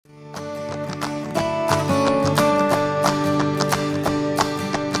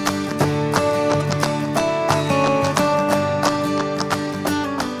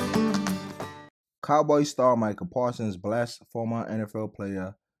Cowboys star Micah Parson's BLASTS former NFL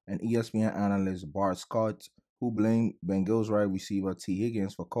player and ESPN analyst Bart Scott, who blamed Bengals wide receiver T.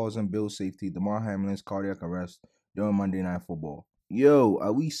 Higgins for causing Bills safety Damar Hamlin's cardiac arrest during Monday Night Football. Yo,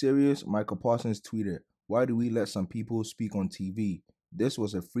 are we serious? Micah Parsons tweeted, "Why do we let some people speak on TV? This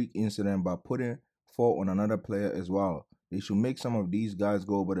was a freak incident, by putting fault on another player as well. They should make some of these guys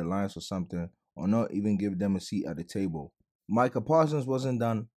go over the lines or something, or not even give them a seat at the table." Micah Parsons wasn't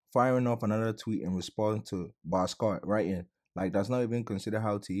done, firing off another tweet in response to Bart Scott, writing, "Like, that's not even consider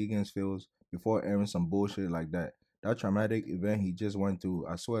how T. Higgins feels before airing some bullshit like that. That traumatic event he just went through,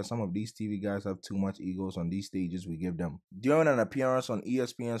 I swear some of these TV guys have too much egos on these stages we give them." During an appearance on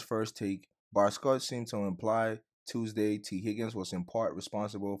ESPN's First Take, Bart Scott seemed to imply Tuesday T. Higgins was in part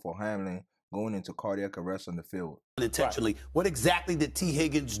responsible for Hamlin going into cardiac arrest on the field. Unintentionally. Right. What exactly did T.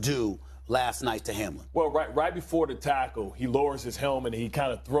 Higgins do last night to Hamlin? Well, right before the tackle, he lowers his helmet and he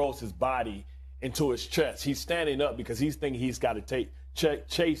kind of throws his body into his chest. He's standing up because he's thinking he's got to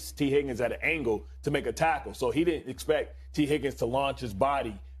chase T. Higgins at an angle to make a tackle. So he didn't expect T. Higgins to launch his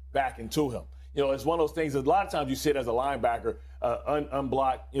body back into him. You know, it's one of those things that a lot of times you sit as a linebacker,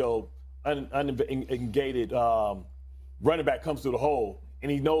 unblocked, unengaged running back comes through the hole,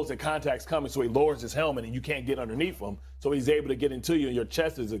 and he knows that contact's coming, so he lowers his helmet, and you can't get underneath him, so he's able to get into you, and your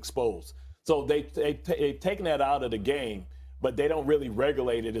chest is exposed. So they've taken that out of the game, but they don't really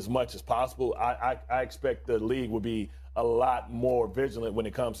regulate it as much as possible. I expect the league will be a lot more vigilant when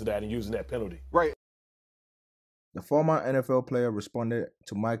it comes to that and using that penalty. Right. The former NFL player responded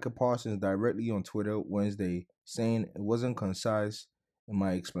to Micah Parsons directly on Twitter Wednesday, saying it wasn't concise in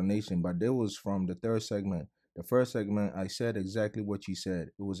my explanation, but that was from the third segment. The first segment, I said exactly what you said.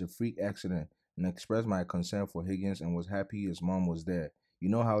 It was a freak accident, and expressed my concern for Higgins and was happy his mom was there. You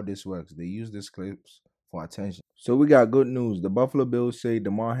know how this works. They use these clips for attention. So we got good news. The Buffalo Bills say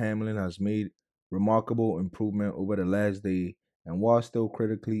Damar Hamlin has made remarkable improvement over the last day, and while still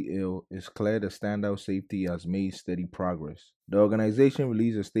critically ill, it's clear the standout safety has made steady progress. The organization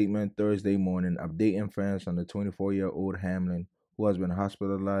released a statement Thursday morning updating fans on the 24-year-old Hamlin, who has been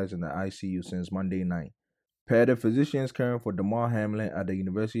hospitalized in the ICU since Monday night. Per the physicians caring for Damar Hamlin at the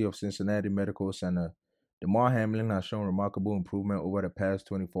University of Cincinnati Medical Center, Damar Hamlin has shown remarkable improvement over the past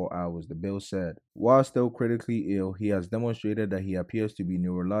 24 hours, the Bills said. While still critically ill, he has demonstrated that he appears to be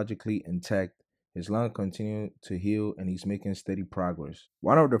neurologically intact. His lungs continue to heal, and he's making steady progress.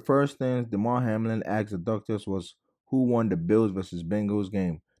 One of the first things Damar Hamlin asked the doctors was who won the Bills versus Bengals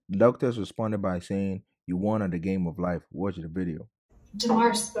game. The doctors responded by saying, "You won at the game of life." Watch the video.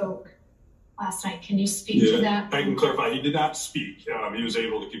 Damar spoke last night. Can you speak to that? I can clarify. He did not speak. He was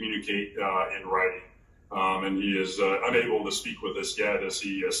able to communicate in writing. And he is unable to speak with us yet, as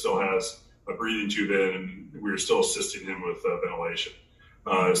he still has a breathing tube in, and we're still assisting him with ventilation.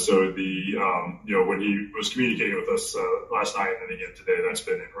 So when he was communicating with us last night and again today, that's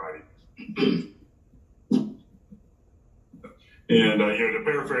been in writing. And to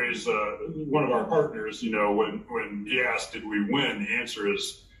paraphrase one of our partners, when he asked, "Did we win?" the answer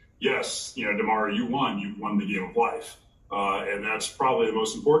is yes. Damar, you won. You won the game of life. And that's probably the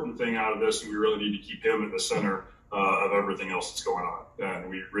most important thing out of this, and we really need to keep him at the center of everything else that's going on. And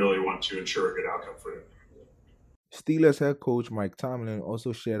we really want to ensure a good outcome for him. Steelers head coach Mike Tomlin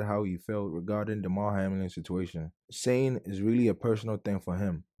also shared how he felt regarding Damar Hamlin's situation, saying it's really a personal thing for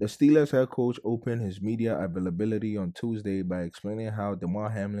him. The Steelers head coach opened his media availability on Tuesday by explaining how Damar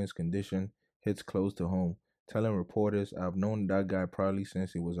Hamlin's condition hits close to home, telling reporters, "I've known that guy probably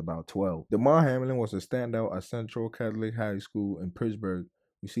since he was about 12. Damar Hamlin was a standout at Central Catholic High School in Pittsburgh,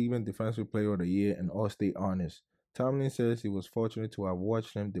 receiving Defensive Player of the Year and All-State honors. Tomlin says he was fortunate to have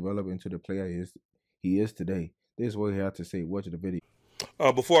watched him develop into the player he is today. This is what he had to say. Watch the video.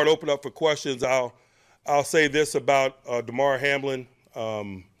 Before I open up for questions, I'll say this about Damar Hamlin.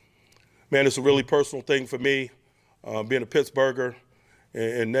 Man, it's a really personal thing for me, being a Pittsburgher.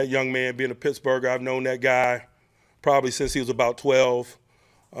 And that young man being a Pittsburgher, I've known that guy probably since he was about 12.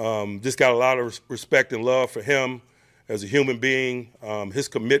 Just got a lot of respect and love for him as a human being, his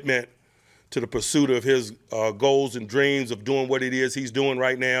commitment to the pursuit of his goals and dreams of doing what it is he's doing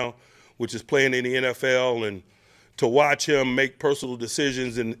right now, which is playing in the NFL, and to watch him make personal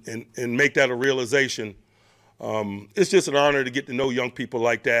decisions and make that a realization. It's just an honor to get to know young people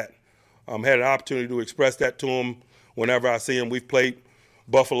like that. Had an opportunity to express that to him whenever I see him. We've played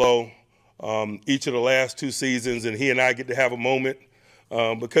Buffalo each of the last 2 seasons, and he and I get to have a moment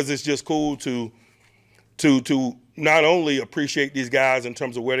because it's just cool to not only appreciate these guys in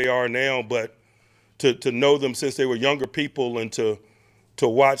terms of where they are now, but to know them since they were younger people, and to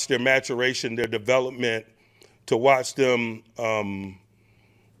watch their maturation, their development, to watch them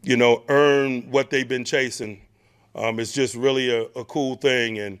earn what they've been chasing. It's just really a cool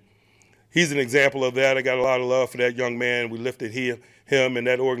thing. And he's an example of that. I got a lot of love for that young man. We lifted him and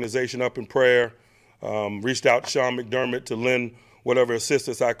that organization up in prayer. Reached out to Sean McDermott to lend whatever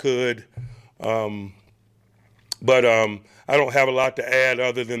assistance I could. But I don't have a lot to add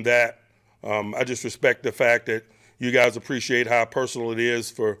other than that. I just respect the fact that you guys appreciate how personal it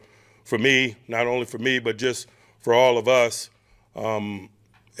is for me, not only for me, but just for all of us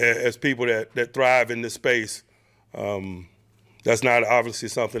as people that thrive in this space. That's not obviously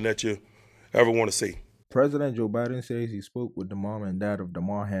something that you ever want to see. President Joe Biden says he spoke with the mom and dad of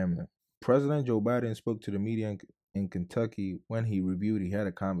Damar Hamlin. President Joe Biden spoke to the media in Kentucky when he reviewed he had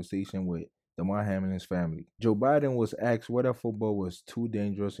a conversation with Damar Hamlin's family. Joe Biden was asked whether football was too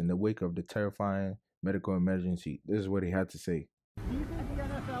dangerous in the wake of the terrifying medical emergency. This is what he had to say. Do you think the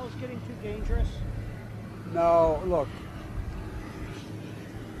NFL is getting too dangerous? No, look,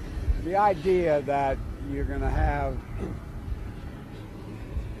 the idea that you're going to have,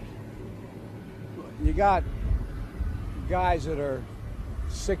 you got guys that are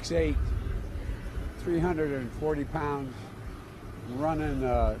 6'8", 340 pounds, running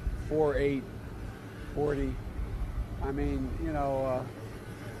 4'8", 40. I mean,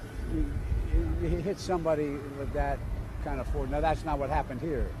 you hit somebody with that kind of force. Now, that's not what happened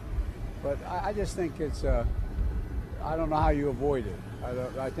here. But I just think it's, I don't know how you avoid it.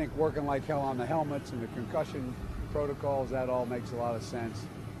 I think working like hell on the helmets and the concussion protocols, that all makes a lot of sense.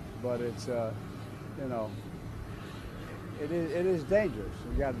 But it's, it is dangerous.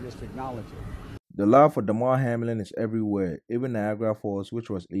 You got to just acknowledge it. The love for Damar Hamlin is everywhere, even Niagara Falls, which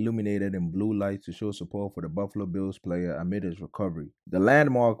was illuminated in blue lights to show support for the Buffalo Bills player amid his recovery. The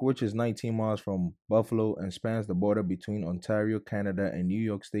landmark, which is 19 miles from Buffalo and spans the border between Ontario, Canada, and New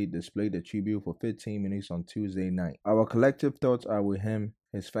York State, displayed a tribute for 15 minutes on Tuesday night. Our collective thoughts are with him,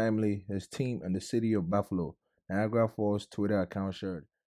 his family, his team, and the city of Buffalo. Niagara Falls Twitter account shared.